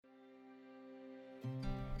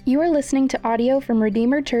You are listening to audio from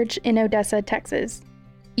Redeemer Church in Odessa, Texas.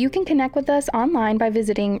 You can connect with us online by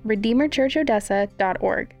visiting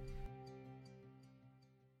redeemerchurchodessa.org.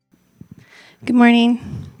 Good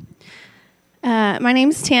morning. My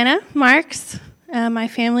name's Tana Marks. My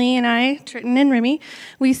family and I, Trenton and Remy,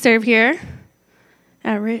 we serve here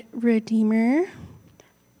at Redeemer.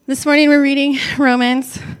 This morning we're reading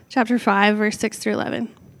Romans chapter 5, verse 6 through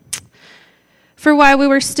 11. For while we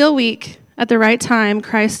were still weak, at the right time,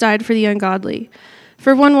 Christ died for the ungodly.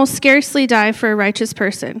 For one will scarcely die for a righteous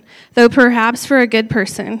person, though perhaps for a good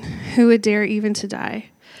person, who would dare even to die.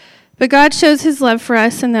 But God shows his love for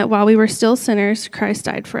us in that while we were still sinners, Christ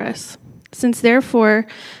died for us. Since therefore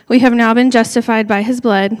we have now been justified by his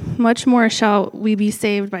blood, much more shall we be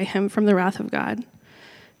saved by him from the wrath of God.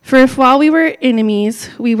 For if while we were enemies,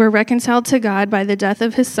 we were reconciled to God by the death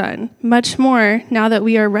of his Son, much more, now that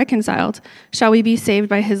we are reconciled, shall we be saved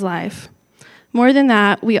by his life. More than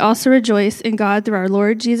that, we also rejoice in God through our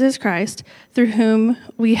Lord Jesus Christ, through whom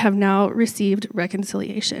we have now received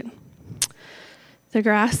reconciliation. The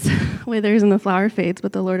grass withers and the flower fades,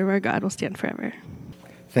 but the Lord of our God will stand forever.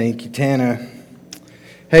 Thank you, Tana.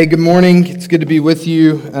 Hey, good morning. It's good to be with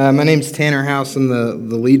you. My name's Tanner House. I'm the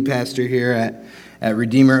lead pastor here at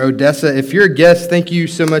Redeemer Odessa. If you're a guest, thank you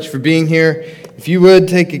so much for being here. If you would,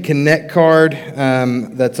 take a Connect card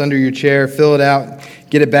that's under your chair, fill it out,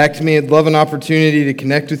 get it back to me. I'd love an opportunity to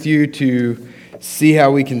connect with you, to see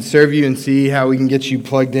how we can serve you and see how we can get you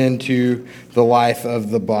plugged into the life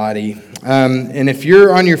of the body. And if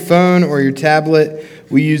you're on your phone or your tablet,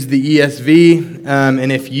 we use the ESV.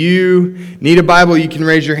 And if you need a Bible, you can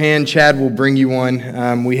raise your hand. Chad will bring you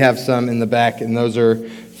one. We have some in the back, and those are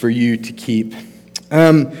for you to keep.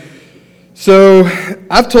 So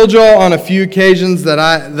I've told y'all on a few occasions that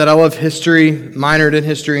I love history, minored in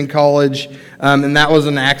history in college, and that was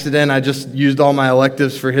an accident. I just used all my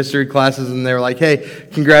electives for history classes, and they were like, hey,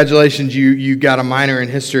 congratulations, you got a minor in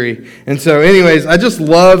history. And so anyways, I just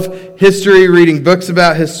love history, reading books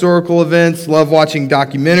about historical events, love watching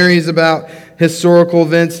documentaries about historical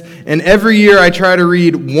events, and every year I try to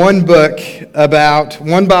read one biography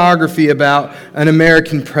about an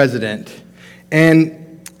American president. And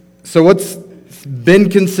so what's been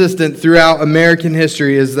consistent throughout American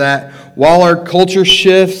history is that while our culture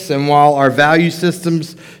shifts and while our value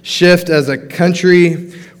systems shift as a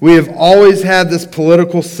country, we have always had this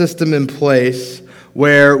political system in place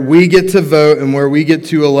where we get to vote and where we get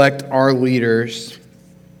to elect our leaders.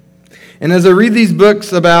 And as I read these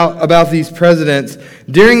books about these presidents,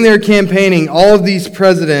 during their campaigning, all of these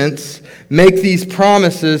presidents make these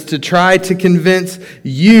promises to try to convince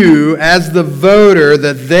you as the voter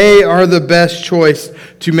that they are the best choice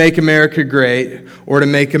to make America great or to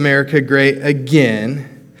make America great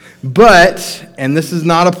again. But, and this is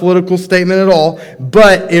not a political statement at all,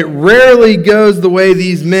 but it rarely goes the way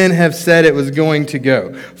these men have said it was going to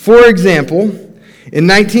go. For example, in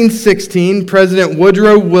 1916, President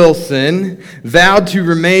Woodrow Wilson vowed to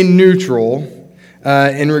remain neutral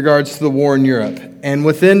in regards to the war in Europe. And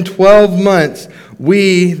within 12 months,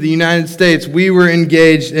 we, the United States, we were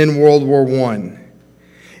engaged in World War I.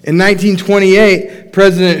 In 1928,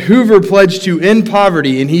 President Hoover pledged to end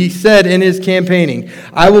poverty, and he said in his campaigning,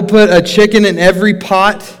 I will put a chicken in every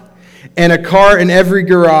pot and a car in every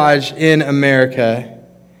garage in America.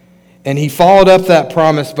 And he followed up that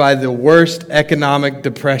promise by the worst economic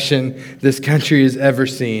depression this country has ever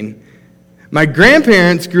seen. My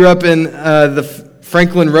grandparents grew up in the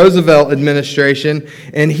Franklin Roosevelt administration,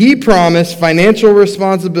 and he promised financial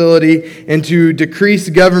responsibility and to decrease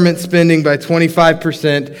government spending by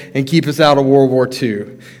 25% and keep us out of World War II.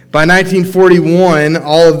 By 1941,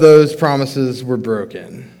 all of those promises were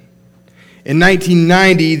broken. In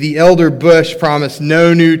 1990, the elder Bush promised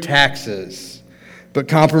no new taxes, but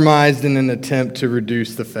compromised in an attempt to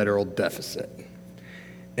reduce the federal deficit.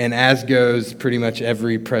 And as goes pretty much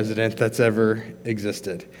every president that's ever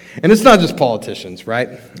existed. And it's not just politicians, right?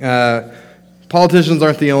 Politicians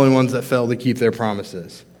aren't the only ones that fail to keep their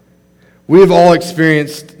promises. We have all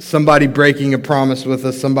experienced somebody breaking a promise with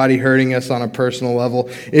us, somebody hurting us on a personal level.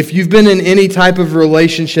 If you've been in any type of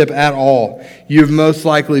relationship at all, you've most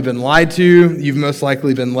likely been lied to, you've most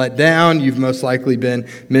likely been let down, you've most likely been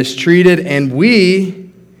mistreated, and we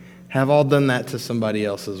have all done that to somebody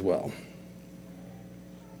else as well.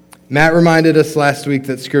 Matt reminded us last week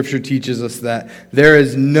that Scripture teaches us that there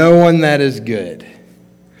is no one that is good.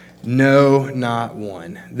 No, not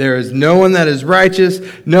one. There is no one that is righteous.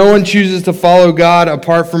 No one chooses to follow God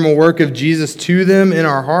apart from a work of Jesus to them in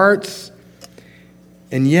our hearts.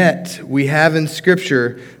 And yet, we have in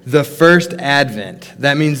Scripture the first advent.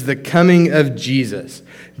 That means the coming of Jesus.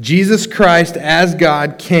 Jesus Christ, as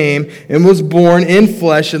God, came and was born in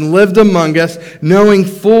flesh and lived among us, knowing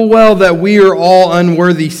full well that we are all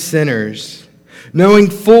unworthy sinners, knowing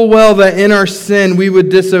full well that in our sin we would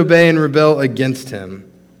disobey and rebel against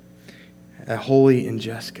him, a holy and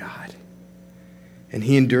just God. And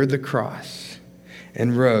he endured the cross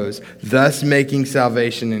and rose, thus making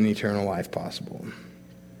salvation and eternal life possible.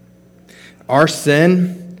 Our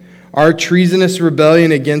sin, our treasonous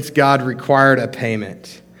rebellion against God required a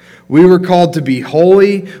payment. We were called to be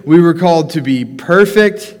holy, we were called to be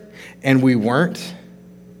perfect, and we weren't,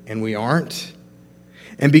 and we aren't.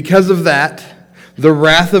 And because of that, the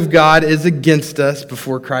wrath of God is against us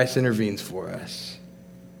before Christ intervenes for us.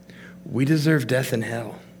 We deserve death and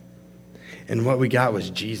hell. And what we got was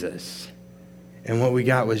Jesus. And what we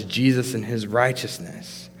got was Jesus and his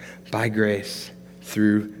righteousness by grace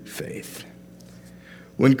through faith.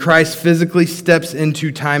 When Christ physically steps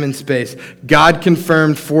into time and space, God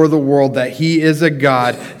confirmed for the world that he is a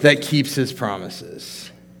God that keeps his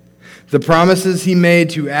promises. The promises he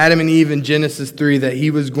made to Adam and Eve in Genesis 3, that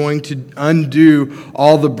he was going to undo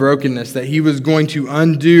all the brokenness, that he was going to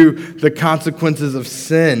undo the consequences of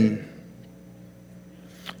sin.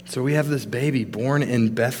 So we have this baby born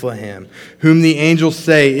in Bethlehem, whom the angels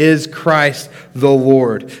say is Christ the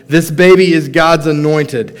Lord. This baby is God's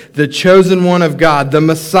anointed, the chosen one of God, the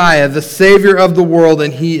Messiah, the Savior of the world,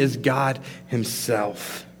 and he is God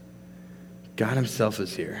himself. God himself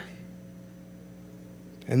is here.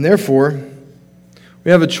 And therefore,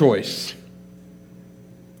 we have a choice.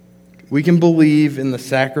 We can believe in the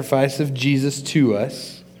sacrifice of Jesus to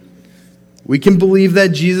us. We can believe that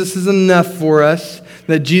Jesus is enough for us,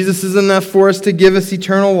 that Jesus is enough for us to give us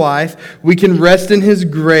eternal life. We can rest in his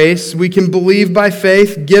grace. We can believe by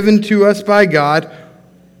faith given to us by God,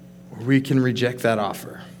 or we can reject that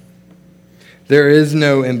offer. There is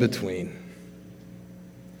no in between.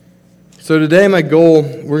 So today my goal,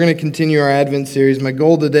 we're going to continue our Advent series. My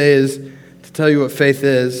goal today is to tell you what faith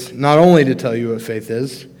is. Not only to tell you what faith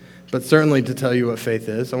is, but certainly to tell you what faith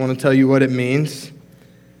is. I want to tell you what it means,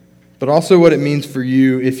 but also what it means for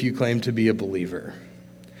you if you claim to be a believer.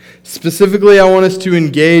 Specifically, I want us to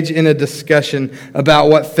engage in a discussion about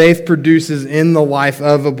what faith produces in the life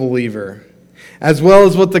of a believer, as well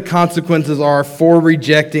as what the consequences are for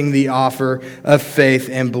rejecting the offer of faith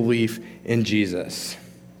and belief in Jesus.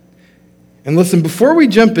 And listen, before we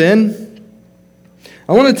jump in,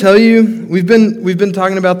 I want to tell you, we've been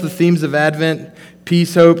talking about the themes of Advent: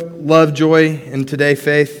 peace, hope, love, joy, and today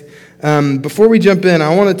faith. Before we jump in,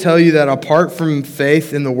 I want to tell you that apart from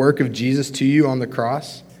faith in the work of Jesus to you on the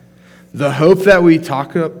cross, the hope that we've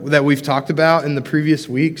talked about in the previous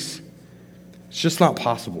weeks, it's just not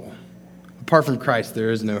possible. Apart from Christ, there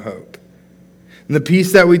is no hope. And the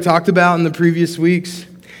peace that we talked about in the previous weeks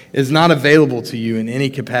is not available to you in any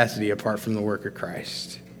capacity apart from the work of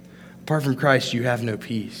Christ. Apart from Christ, you have no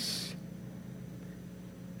peace.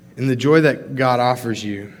 And the joy that God offers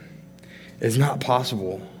you is not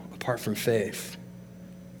possible apart from faith.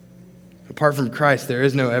 Apart from Christ, there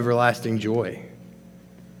is no everlasting joy.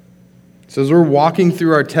 So as we're walking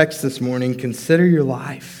through our text this morning, consider your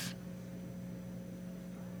life.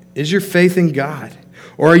 Is your faith in God?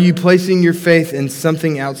 Or are you placing your faith in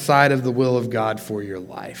something outside of the will of God for your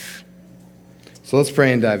life? So let's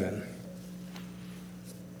pray and dive in.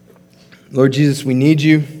 Lord Jesus, we need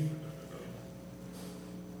you.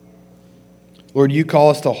 Lord, you call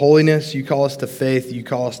us to holiness, you call us to faith, you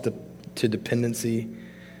call us to dependency.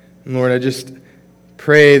 And Lord, I just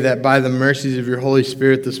pray that by the mercies of your Holy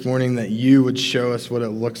Spirit this morning, that you would show us what it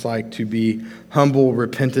looks like to be humble,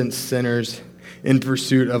 repentant sinners in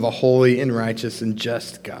pursuit of a holy and righteous and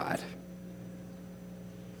just God.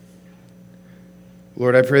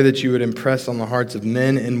 Lord, I pray that you would impress on the hearts of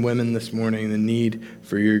men and women this morning the need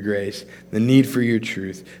for your grace, the need for your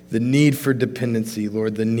truth, the need for dependency,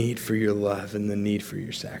 Lord, the need for your love, and the need for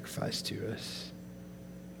your sacrifice to us.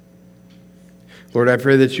 Lord, I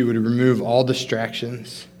pray that you would remove all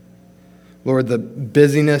distractions. Lord, the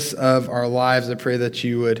busyness of our lives, I pray that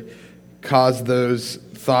you would cause those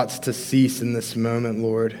thoughts to cease in this moment,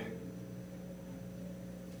 Lord.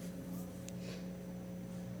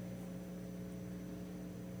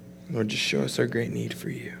 Lord, just show us our great need for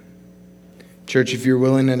you. Church, if you're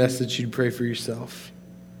willing, I'd ask that you'd pray for yourself.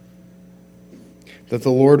 That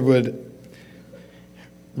the Lord would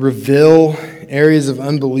reveal areas of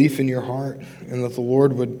unbelief in your heart, and that the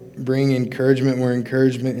Lord would bring encouragement where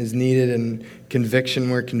encouragement is needed and conviction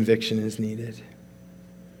where conviction is needed.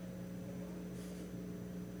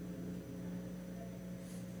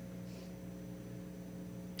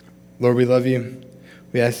 Lord, we love you.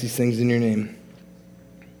 We ask these things in your name.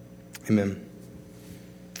 Amen.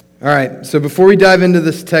 All right, so before we dive into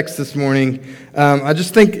this text this morning, I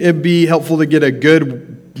just think it'd be helpful to get a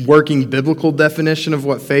good working biblical definition of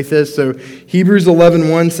what faith is. So Hebrews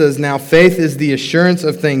 11:1 says, "Now faith is the assurance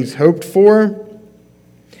of things hoped for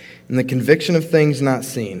and the conviction of things not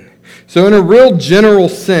seen." So in a real general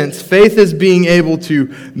sense, faith is being able to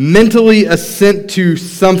mentally assent to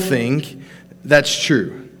something that's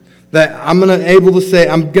true. That I'm going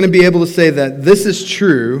to be able to say that this is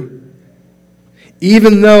true,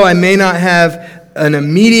 even though I may not have an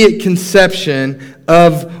immediate conception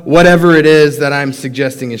of whatever it is that I'm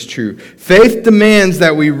suggesting is true. Faith demands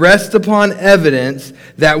that we rest upon evidence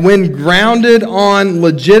that, when grounded on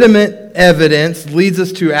legitimate evidence, leads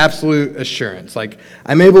us to absolute assurance. Like,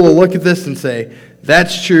 I'm able to look at this and say,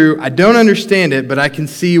 that's true. I don't understand it, but I can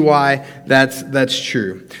see why that's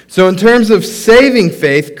true. So in terms of saving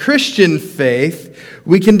faith, Christian faith,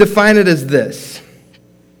 we can define it as this.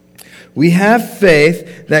 We have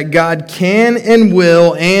faith that God can and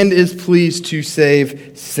will and is pleased to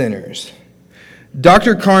save sinners.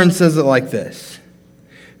 Dr. Carnes says it like this: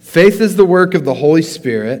 faith is the work of the Holy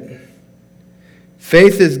Spirit.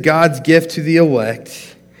 Faith is God's gift to the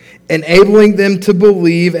elect, enabling them to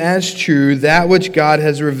believe as true that which God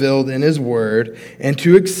has revealed in His Word, and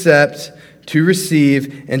to accept, to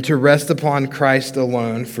receive, and to rest upon Christ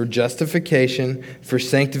alone for justification, for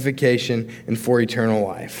sanctification, and for eternal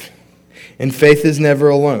life. And faith is never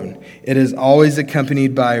alone. It is always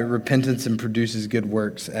accompanied by repentance and produces good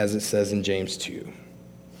works, as it says in James 2.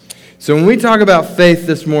 So when we talk about faith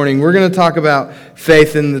this morning, we're going to talk about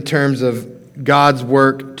faith in the terms of God's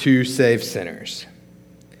work to save sinners.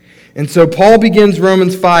 And so Paul begins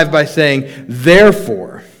Romans 5 by saying,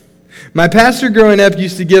 "Therefore." My pastor growing up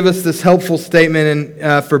used to give us this helpful statement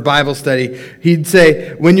for Bible study. He'd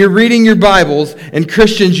say, when you're reading your Bibles, and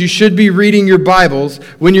Christians, you should be reading your Bibles.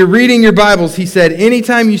 When you're reading your Bibles, he said,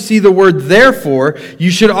 anytime you see the word therefore,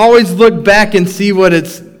 you should always look back and see what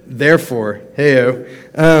it's there for. Hey-o.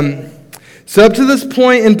 So up to this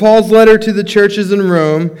point in Paul's letter to the churches in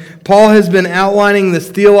Rome, Paul has been outlining this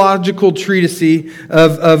theological treatise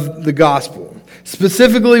of the gospel.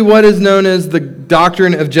 Specifically, what is known as the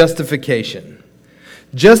doctrine of justification.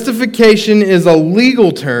 Justification is a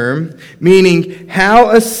legal term, meaning how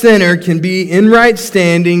a sinner can be in right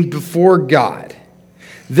standing before God.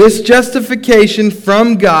 This justification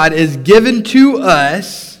from God is given to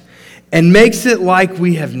us and makes it like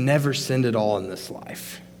we have never sinned at all in this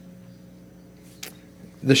life.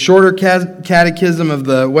 The shorter catechism of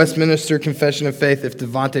the Westminster Confession of Faith, if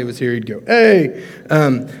Devontae was here, he'd go, hey!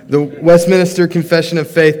 The Westminster Confession of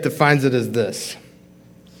Faith defines it as this: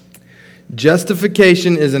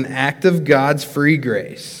 justification is an act of God's free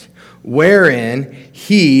grace, wherein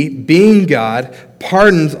He, being God,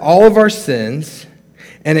 pardons all of our sins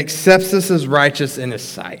and accepts us as righteous in His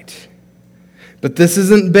sight. But this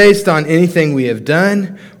isn't based on anything we have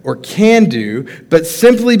done or can do, but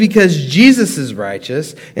simply because Jesus is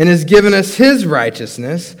righteous and has given us His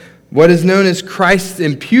righteousness, what is known as Christ's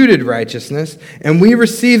imputed righteousness, and we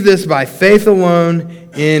receive this by faith alone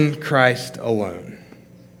in Christ alone.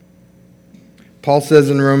 Paul says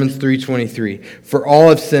in Romans 3:23, "For all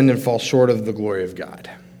have sinned and fall short of the glory of God."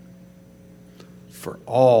 For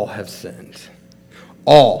all have sinned.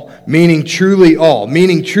 All, meaning truly all,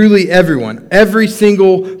 meaning truly everyone. Every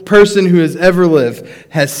single person who has ever lived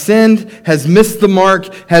has sinned, has missed the mark,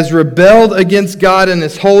 has rebelled against God and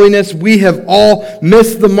His holiness. We have all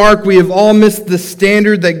missed the mark. We have all missed the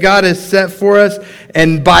standard that God has set for us,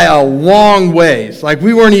 and by a long ways. Like,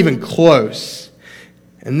 we weren't even close.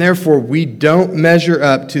 And therefore, we don't measure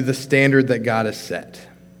up to the standard that God has set.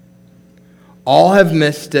 All have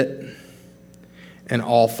missed it, and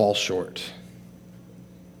all fall short.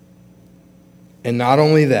 And not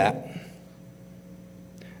only that,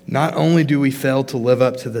 not only do we fail to live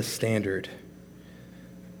up to the standard,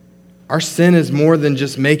 our sin is more than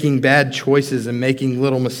just making bad choices and making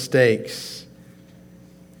little mistakes.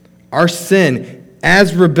 Our sin,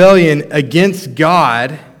 as rebellion against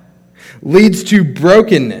God, leads to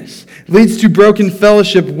brokenness, leads to broken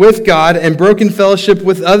fellowship with God and broken fellowship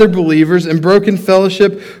with other believers and broken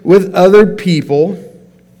fellowship with other people.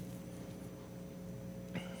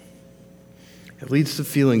 It leads to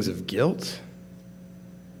feelings of guilt.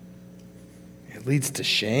 It leads to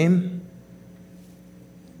shame.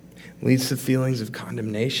 It leads to feelings of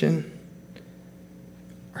condemnation.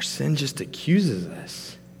 Our sin just accuses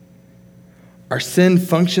us. Our sin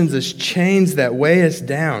functions as chains that weigh us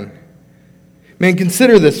down. Man,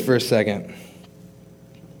 consider this for a second.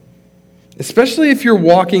 Especially if you're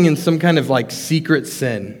walking in some kind of like secret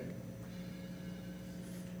sin.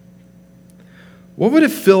 what would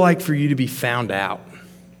it feel like for you to be found out?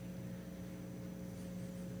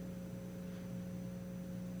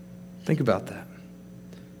 Think about that.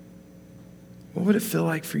 What would it feel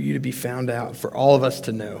like for you to be found out, for all of us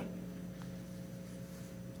to know?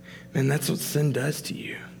 Man, that's what sin does to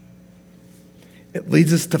you. It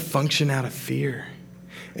leads us to function out of fear.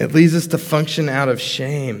 It leads us to function out of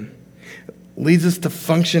shame. It leads us to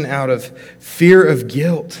function out of fear of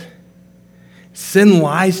guilt. Sin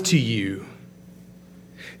lies to you.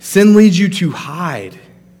 Sin leads you to hide.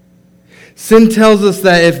 Sin tells us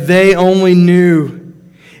that if they only knew,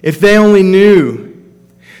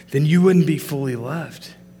 then you wouldn't be fully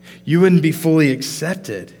loved. You wouldn't be fully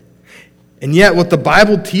accepted. And yet what the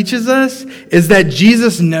Bible teaches us is that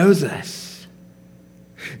Jesus knows us.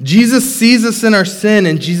 Jesus sees us in our sin,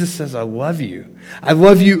 and Jesus says, I love you. I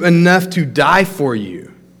love you enough to die for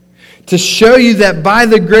you, to show you that by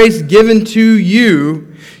the grace given to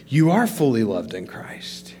you, you are fully loved in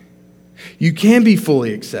Christ. You can be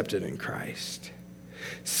fully accepted in Christ.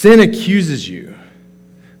 Sin accuses you,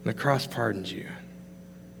 and the cross pardons you.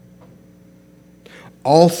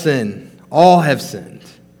 All have sinned.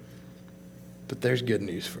 But there's good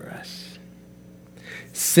news for us.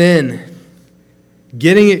 Sin,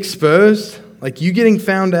 getting exposed, like you getting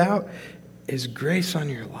found out, is grace on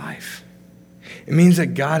your life. It means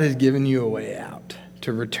that God has given you a way out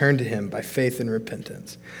to return to Him by faith and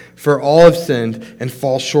repentance. For all have sinned and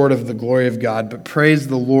fall short of the glory of God, but praise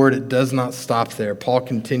the Lord, it does not stop there. Paul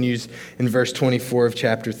continues in verse 24 of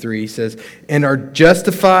chapter 3. He says, and are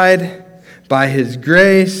justified by His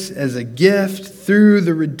grace as a gift through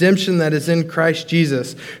the redemption that is in Christ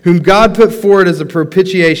Jesus, whom God put forward as a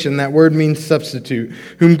propitiation, that word means substitute,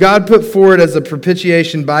 whom God put forward as a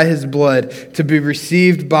propitiation by His blood to be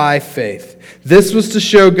received by faith. This was to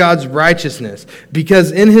show God's righteousness,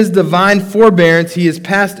 because in His divine forbearance He has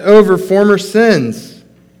passed over former sins.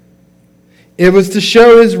 It was to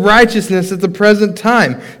show His righteousness at the present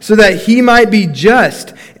time, so that He might be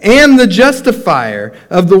just and the justifier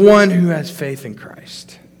of the one who has faith in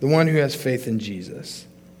Christ, the one who has faith in Jesus.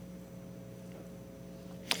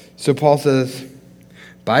 So Paul says,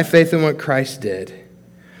 by faith in what Christ did,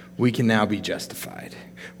 we can now be justified.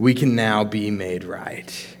 We can now be made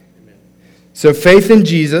right. So faith in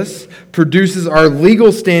Jesus produces our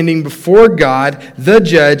legal standing before God, the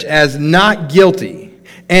judge, as not guilty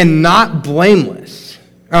and not blameless.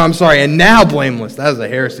 And now blameless. That was a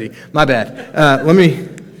heresy. My bad.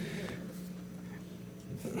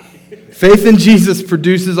 Faith in Jesus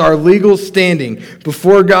produces our legal standing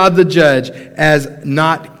before God the judge as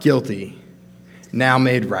not guilty, now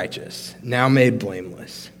made righteous, now made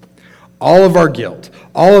blameless. All of our guilt,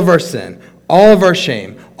 all of our sin, all of our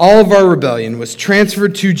shame, all of our rebellion was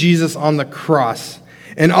transferred to Jesus on the cross.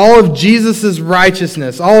 And all of Jesus'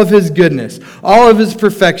 righteousness, all of His goodness, all of His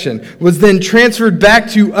perfection was then transferred back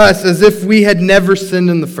to us as if we had never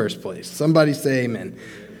sinned in the first place. Somebody say amen.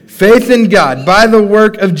 Faith in God by the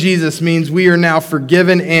work of Jesus means we are now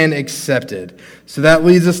forgiven and accepted. So that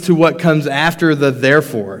leads us to what comes after the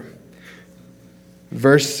therefore.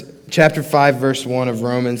 Chapter 5, verse 1 of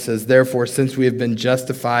Romans says, therefore, since we have been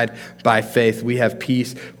justified by faith, we have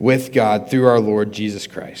peace with God through our Lord Jesus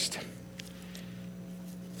Christ.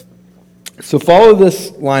 So follow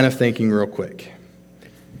this line of thinking real quick.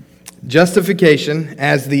 Justification,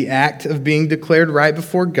 as the act of being declared right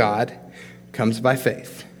before God, comes by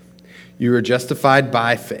faith. You are justified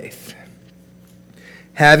by faith.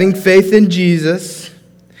 Having faith in Jesus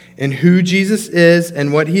and who Jesus is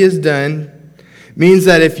and what He has done means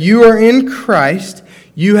that if you are in Christ,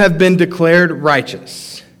 you have been declared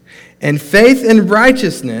righteous. And faith and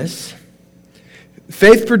righteousness,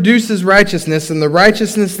 faith produces righteousness, and the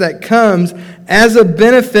righteousness that comes as a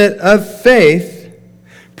benefit of faith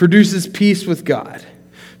produces peace with God.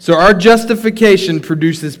 So our justification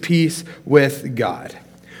produces peace with God.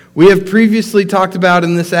 We have previously talked about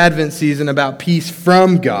in this Advent season about peace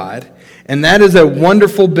from God, and that is a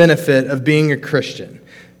wonderful benefit of being a Christian.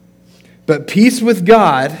 But peace with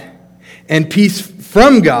God and peace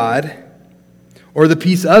from God, or the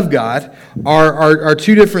peace of God, are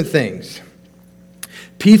two different things.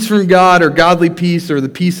 Peace from God, or godly peace, or the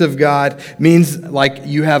peace of God, means like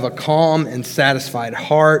you have a calm and satisfied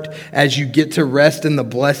heart as you get to rest in the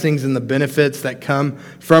blessings and the benefits that come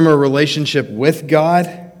from a relationship with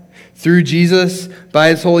God through Jesus by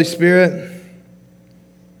His Holy Spirit.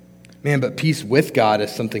 Man, but peace with God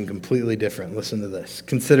is something completely different. Listen to this.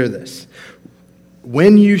 Consider this.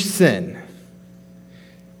 When you sin,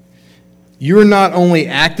 you are not only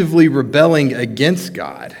actively rebelling against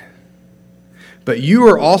God, but you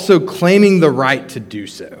are also claiming the right to do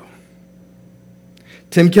so.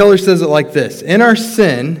 Tim Keller says it like this: in our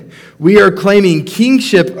sin, we are claiming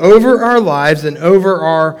kingship over our lives and over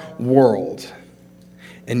our world.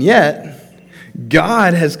 And yet,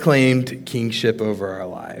 God has claimed kingship over our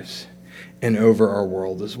lives and over our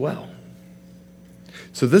world as well.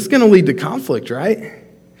 So this is going to lead to conflict, right?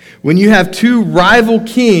 When you have two rival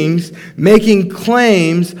kings making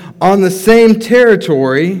claims on the same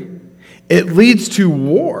territory, it leads to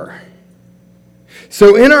war.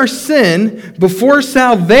 So in our sin, before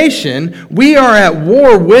salvation, we are at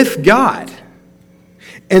war with God.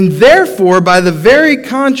 And therefore, by the very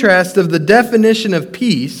contrast of the definition of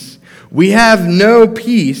peace, we have no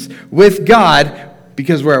peace with God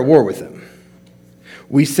because we're at war with Him.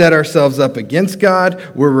 We set ourselves up against God.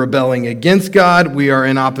 We're rebelling against God. We are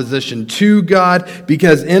in opposition to God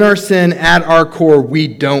because in our sin, at our core, we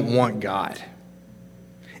don't want God.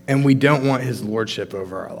 And we don't want His lordship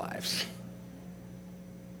over our lives.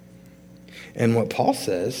 And what Paul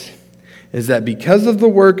says is that because of the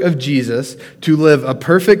work of Jesus to live a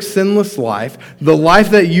perfect, sinless life, the life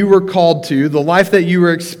that you were called to, the life that you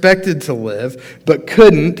were expected to live, but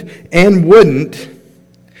couldn't and wouldn't,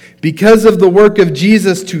 because of the work of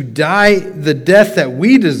Jesus to die the death that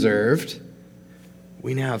we deserved,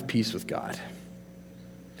 we now have peace with God.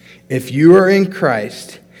 If you are in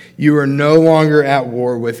Christ, you are no longer at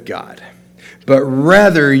war with God, but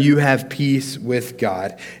rather you have peace with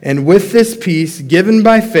God. And with this peace, given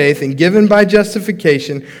by faith and given by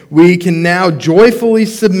justification, we can now joyfully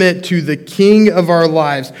submit to the King of our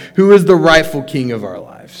lives, who is the rightful King of our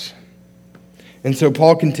lives. And so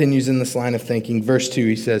Paul continues in this line of thinking. Verse 2,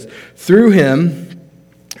 he says, "Through Him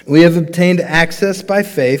we have obtained access by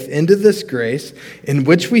faith into this grace in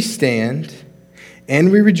which we stand,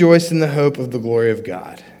 and we rejoice in the hope of the glory of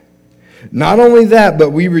God. Not only that,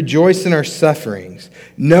 but we rejoice in our sufferings,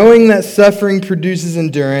 knowing that suffering produces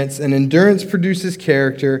endurance, and endurance produces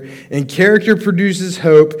character, and character produces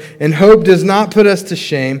hope, and hope does not put us to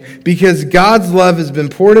shame, because God's love has been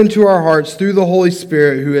poured into our hearts through the Holy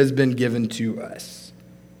Spirit who has been given to us."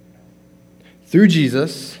 Through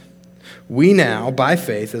Jesus, we now, by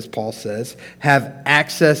faith, as Paul says, have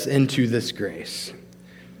access into this grace.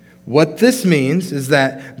 What this means is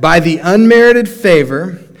that by the unmerited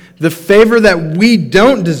favor, the favor that we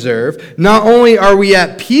don't deserve, not only are we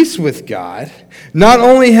at peace with God, not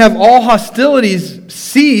only have all hostilities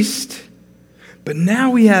ceased, but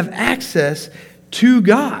now we have access to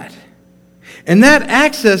God. And that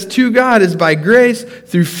access to God is by grace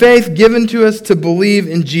through faith given to us to believe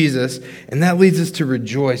in Jesus. And that leads us to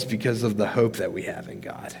rejoice because of the hope that we have in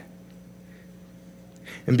God.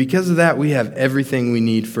 And because of that, we have everything we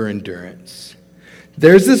need for endurance.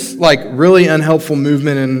 There's this really unhelpful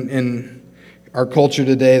movement in our culture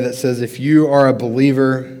today that says if you are a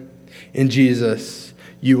believer in Jesus,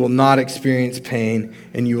 you will not experience pain,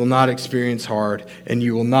 and you will not experience hard, and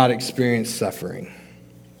you will not experience suffering.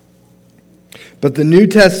 But the New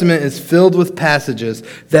Testament is filled with passages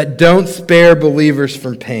that don't spare believers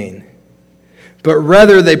from pain, but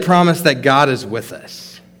rather they promise that God is with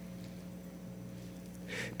us.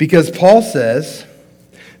 Because Paul says,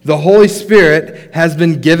 the Holy Spirit has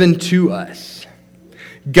been given to us.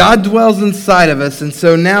 God dwells inside of us, and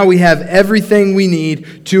so now we have everything we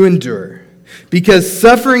need to endure. Because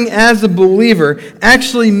suffering as a believer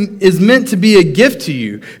actually is meant to be a gift to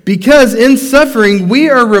you. Because in suffering, we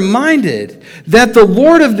are reminded that the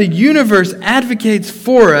Lord of the universe advocates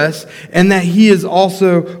for us and that He is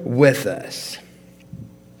also with us.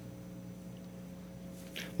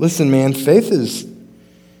 Listen, man, faith is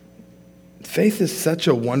such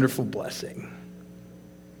a wonderful blessing.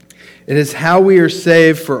 It is how we are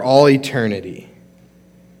saved for all eternity.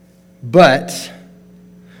 But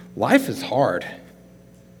life is hard.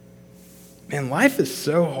 Man, life is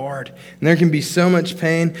so hard. And there can be so much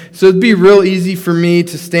pain. So it'd be real easy for me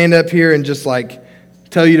to stand up here and just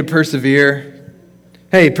tell you to persevere.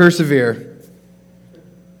 Hey, persevere.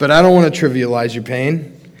 But I don't want to trivialize your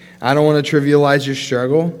pain. I don't want to trivialize your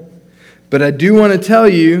struggle. But I do want to tell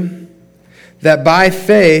you that by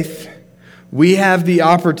faith, we have the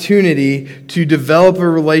opportunity to develop a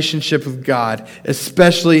relationship with God,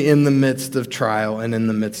 especially in the midst of trial and in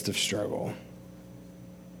the midst of struggle.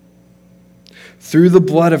 Through the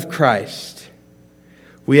blood of Christ,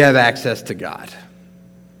 we have access to God.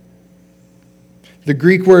 The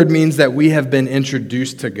Greek word means that we have been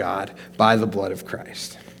introduced to God by the blood of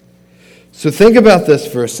Christ. So think about this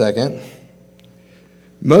for a second.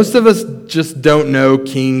 Most of us just don't know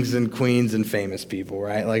kings and queens and famous people,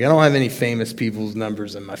 right? I don't have any famous people's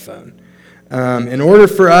numbers in my phone. In order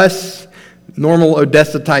for us, normal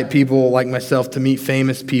Odessa-type people like myself to meet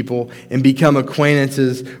famous people and become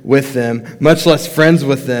acquaintances with them, much less friends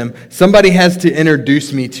with them. Somebody has to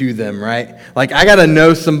introduce me to them, right? Like, I got to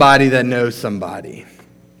know somebody that knows somebody.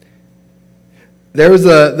 There was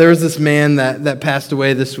this man that passed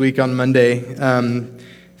away this week on Monday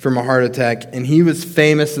from a heart attack, and he was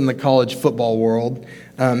famous in the college football world.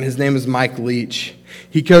 His name was Mike Leach.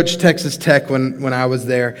 He coached Texas Tech when I was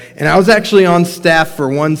there, and I was actually on staff for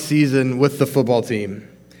one season with the football team.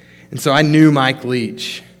 And so I knew Mike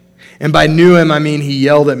Leach. And by knew him, I mean he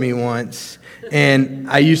yelled at me once. And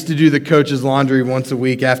I used to do the coach's laundry once a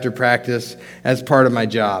week after practice as part of my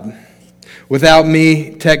job. Without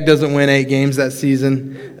me, Tech doesn't win 8 games that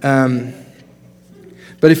season.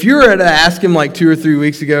 But if you were to ask him like 2 or 3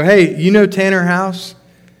 weeks ago, hey, you know Tanner House?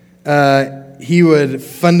 He would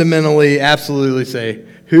fundamentally, absolutely say,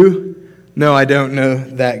 who? No, I don't know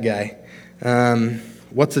that guy.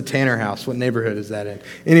 What's a Tanner House? What neighborhood is that in?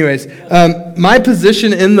 Anyways, my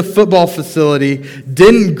position in the football facility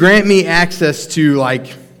didn't grant me access to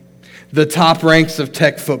like the top ranks of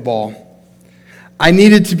Tech football. I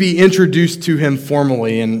needed to be introduced to him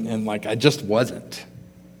formally, and like I just wasn't.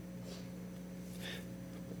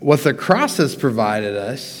 What the cross has provided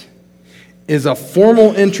us is a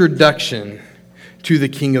formal introduction to the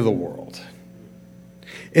King of the world.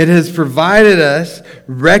 It has provided us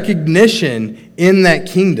recognition in that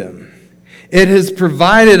kingdom. It has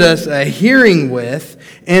provided us a hearing with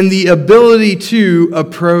and the ability to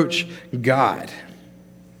approach God.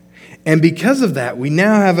 And because of that, we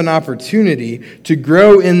now have an opportunity to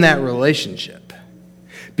grow in that relationship.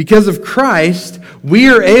 Because of Christ, we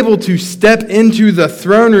are able to step into the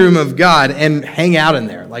throne room of God and hang out in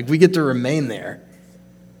there. Like, we get to remain there.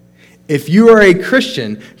 If you are a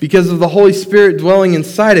Christian, because of the Holy Spirit dwelling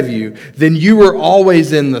inside of you, then you are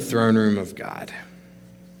always in the throne room of God.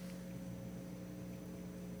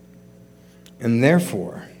 And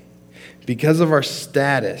therefore, because of our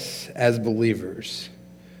status as believers,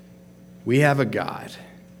 we have a God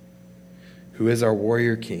who is our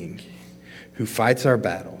warrior king, who fights our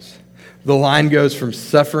battles. The line goes from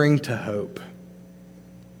suffering to hope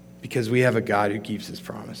because we have a God who keeps his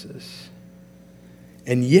promises.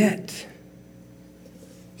 And yet,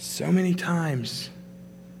 so many times,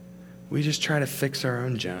 we just try to fix our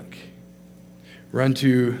own junk. Run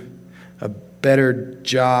to a better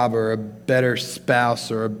job or a better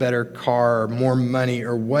spouse or a better car or more money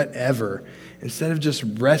or whatever. Instead of just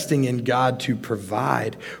resting in God to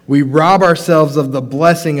provide, we rob ourselves of the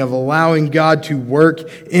blessing of allowing God to work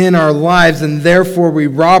in our lives, and therefore we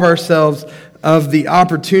rob ourselves of the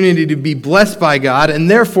opportunity to be blessed by God, and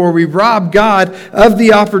therefore we rob God of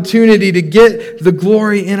the opportunity to get the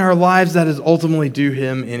glory in our lives that is ultimately due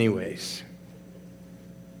him anyways.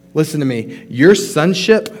 Listen to me. Your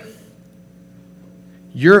sonship,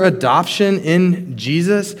 your adoption in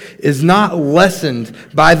Jesus is not lessened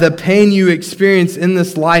by the pain you experience in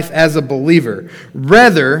this life as a believer.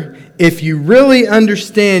 Rather, if you really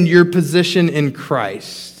understand your position in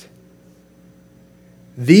Christ,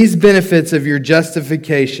 these benefits of your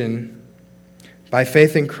justification by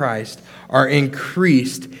faith in Christ are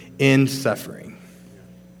increased in suffering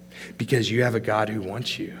because you have a God who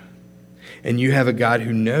wants you. And you have a God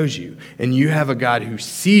who knows you, and you have a God who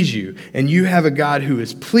sees you, and you have a God who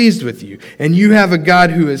is pleased with you, and you have a God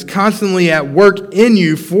who is constantly at work in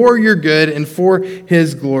you for your good and for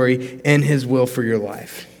his glory and his will for your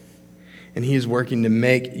life. And he is working to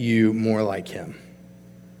make you more like him.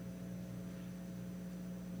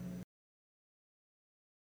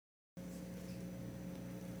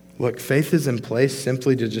 Look, faith is in place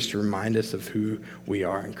simply to just remind us of who we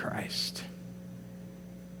are in Christ.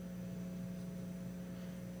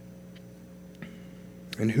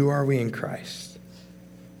 And who are we in Christ?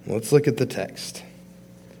 Well, let's look at the text.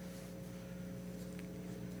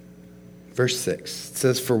 Verse 6, it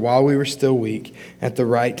says, "For while we were still weak, at the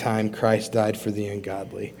right time Christ died for the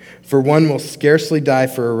ungodly. For one will scarcely die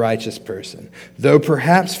for a righteous person, though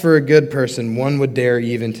perhaps for a good person one would dare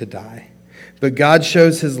even to die. But God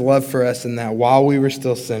shows his love for us in that while we were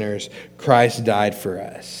still sinners, Christ died for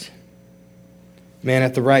us." Man,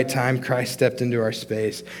 at the right time, Christ stepped into our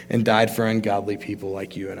space and died for ungodly people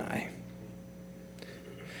like you and I.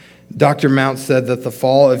 Dr. Mount said that the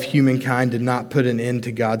fall of humankind did not put an end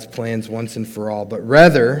to God's plans once and for all, but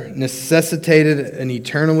rather necessitated an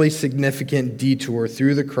eternally significant detour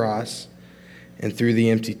through the cross and through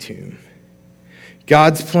the empty tomb.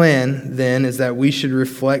 God's plan, then, is that we should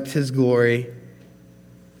reflect his glory,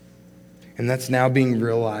 and that's now being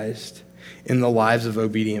realized in the lives of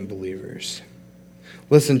obedient believers.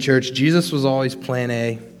 Listen, church, Jesus was always plan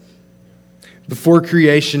A, Before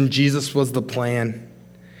creation, Jesus was the plan.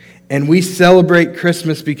 And we celebrate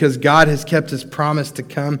Christmas because God has kept his promise to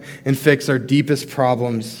come and fix our deepest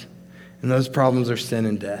problems. And those problems are sin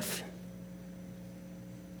and death.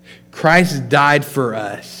 Christ died for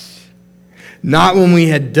us, not when we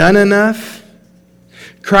had done enough.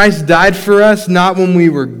 Christ died for us not when we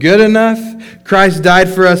were good enough. Christ died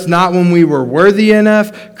for us not when we were worthy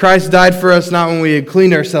enough. Christ died for us not when we had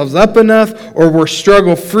cleaned ourselves up enough or were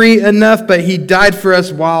struggle-free enough, but he died for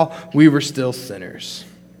us while we were still sinners.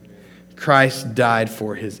 Christ died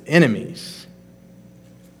for his enemies.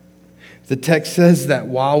 The text says that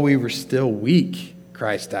while we were still weak,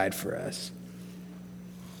 Christ died for us.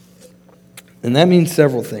 And that means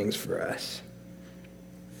several things for us.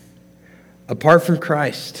 Apart from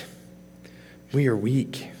Christ, we are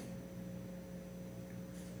weak.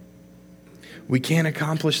 We can't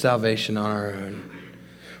accomplish salvation on our own.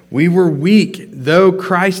 We were weak, though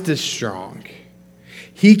Christ is strong.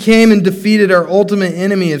 He came and defeated our ultimate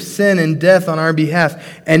enemy of sin and death on our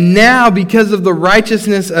behalf. And now, because of the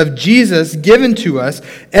righteousness of Jesus given to us,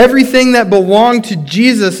 everything that belonged to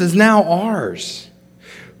Jesus is now ours.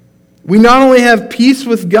 We not only have peace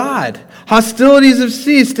with God, hostilities have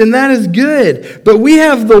ceased, and that is good. But we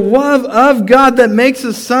have the love of God that makes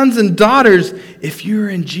us sons and daughters. If you're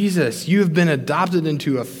in Jesus, you have been adopted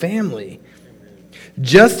into a family.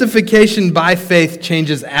 Justification by faith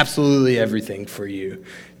changes absolutely everything for you.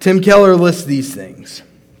 Tim Keller lists these things.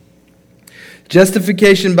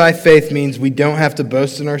 Justification by faith means we don't have to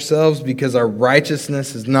boast in ourselves because our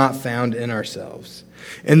righteousness is not found in ourselves.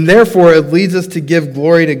 And therefore, it leads us to give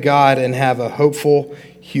glory to God and have a hopeful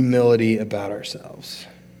humility about ourselves.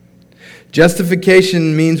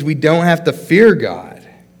 Justification means we don't have to fear God.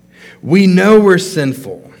 We know we're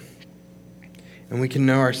sinful, and we can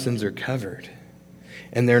know our sins are covered,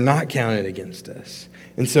 and they're not counted against us.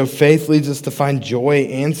 And so faith leads us to find joy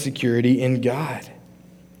and security in God.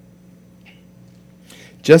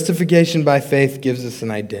 Justification by faith gives us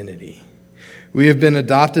an identity. We have been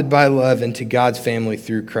adopted by love into God's family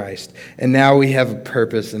through Christ, and now we have a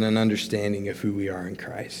purpose and an understanding of who we are in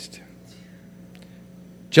Christ.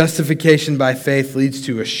 Justification by faith leads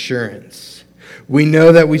to assurance. We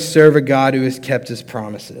know that we serve a God who has kept his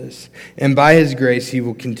promises, and by his grace he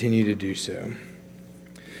will continue to do so.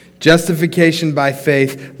 Justification by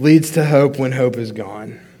faith leads to hope when hope is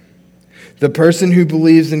gone. The person who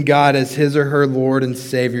believes in God as his or her Lord and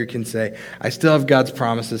Savior can say, I still have God's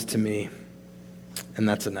promises to me. And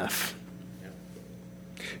that's enough.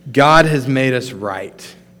 God has made us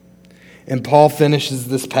right. And Paul finishes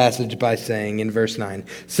this passage by saying in verse 9,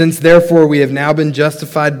 since therefore we have now been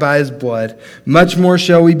justified by his blood, much more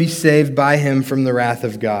shall we be saved by him from the wrath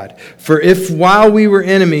of God. For if while we were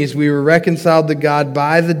enemies we were reconciled to God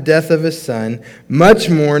by the death of his Son, much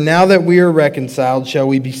more now that we are reconciled shall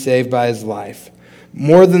we be saved by his life.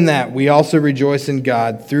 More than that, we also rejoice in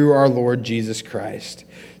God through our Lord Jesus Christ,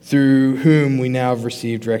 through whom we now have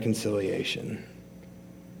received reconciliation.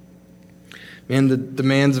 And the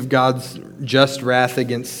demands of God's just wrath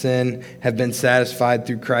against sin have been satisfied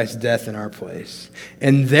through Christ's death in our place.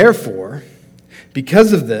 And therefore,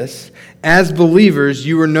 because of this, as believers,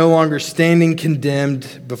 you are no longer standing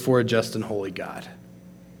condemned before a just and holy God.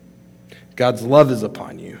 God's love is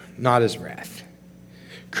upon you, not his wrath.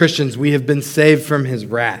 Christians, we have been saved from his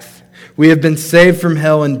wrath. We have been saved from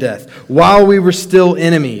hell and death. While we were still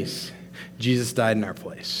enemies, Jesus died in our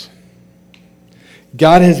place.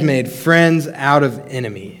 God has made friends out of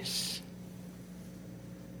enemies.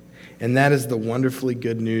 And that is the wonderfully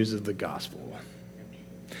good news of the gospel.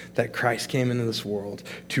 That Christ came into this world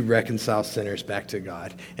to reconcile sinners back to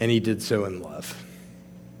God. And he did so in love.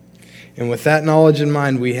 And with that knowledge in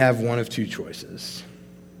mind, we have one of two choices.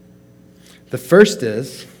 The first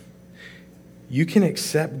is, you can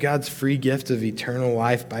accept God's free gift of eternal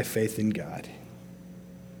life by faith in God.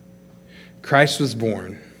 Christ was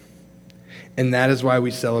born. And that is why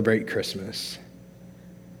we celebrate Christmas.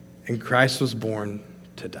 And Christ was born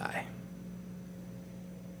to die.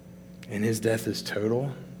 And his death is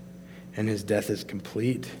total, and his death is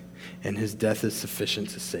complete, and his death is sufficient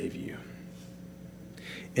to save you.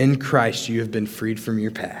 In Christ, you have been freed from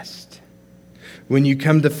your past. When you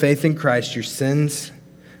come to faith in Christ, your sins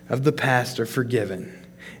of the past are forgiven,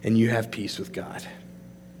 and you have peace with God.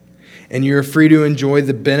 And you are free to enjoy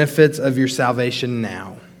the benefits of your salvation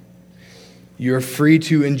now. You are free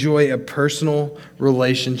to enjoy a personal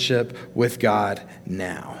relationship with God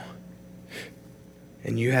now.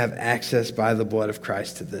 And you have access by the blood of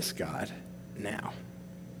Christ to this God now.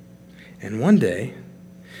 And one day,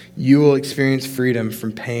 you will experience freedom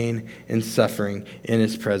from pain and suffering in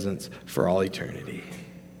his presence for all eternity.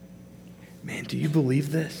 Man, do you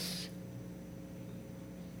believe this?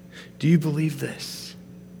 Do you believe this?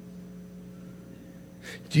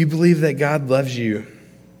 Do you believe that God loves you?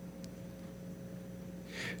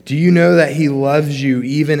 Do you know that he loves you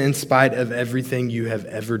even in spite of everything you have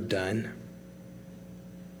ever done?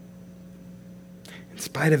 In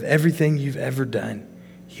spite of everything you've ever done,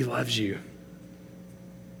 he loves you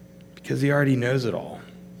because he already knows it all.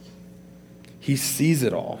 He sees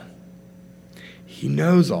it all. He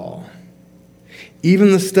knows all.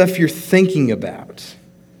 Even the stuff you're thinking about.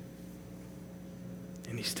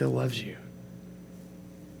 And he still loves you.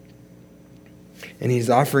 And he's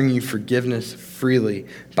offering you forgiveness freely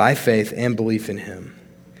by faith and belief in him.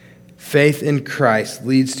 Faith in Christ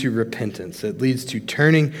leads to repentance. It leads to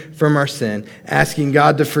turning from our sin, asking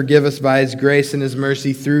God to forgive us by his grace and his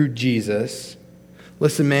mercy through Jesus.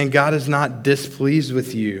 Listen, man, God is not displeased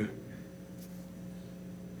with you.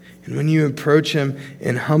 And when you approach him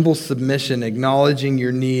in humble submission, acknowledging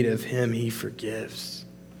your need of him, he forgives.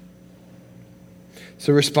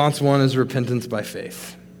 So response 1 is repentance by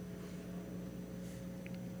faith.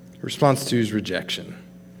 Response 2 is rejection.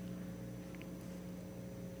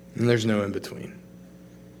 And there's no in between.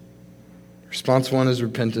 Response 1 is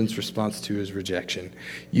repentance. Response 2 is rejection.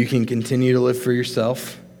 You can continue to live for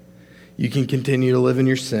yourself. You can continue to live in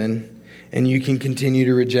your sin. And you can continue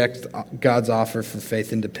to reject God's offer for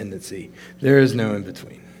faith and dependency. There is no in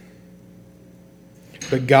between.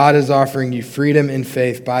 But God is offering you freedom in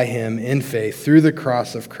faith by him, in faith, through the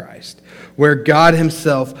cross of Christ, where God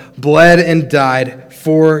himself bled and died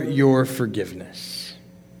for your forgiveness.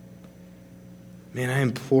 Man, I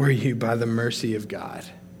implore you by the mercy of God,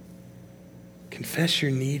 confess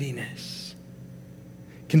your neediness.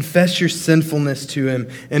 Confess your sinfulness to him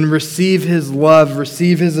and receive his love,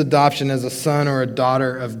 receive his adoption as a son or a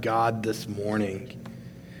daughter of God this morning.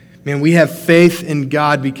 Man, we have faith in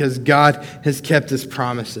God because God has kept his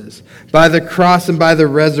promises. By the cross and by the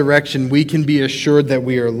resurrection, we can be assured that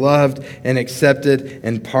we are loved and accepted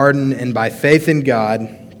and pardoned. And by faith in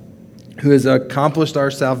God, who has accomplished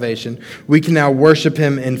our salvation, we can now worship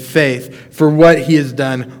him in faith for what he has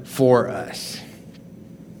done for us.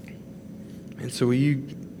 And so will you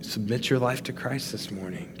submit your life to Christ this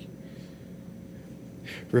morning?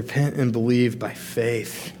 Repent and believe by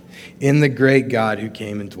faith in the great God who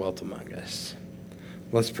came and dwelt among us.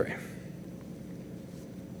 Let's pray.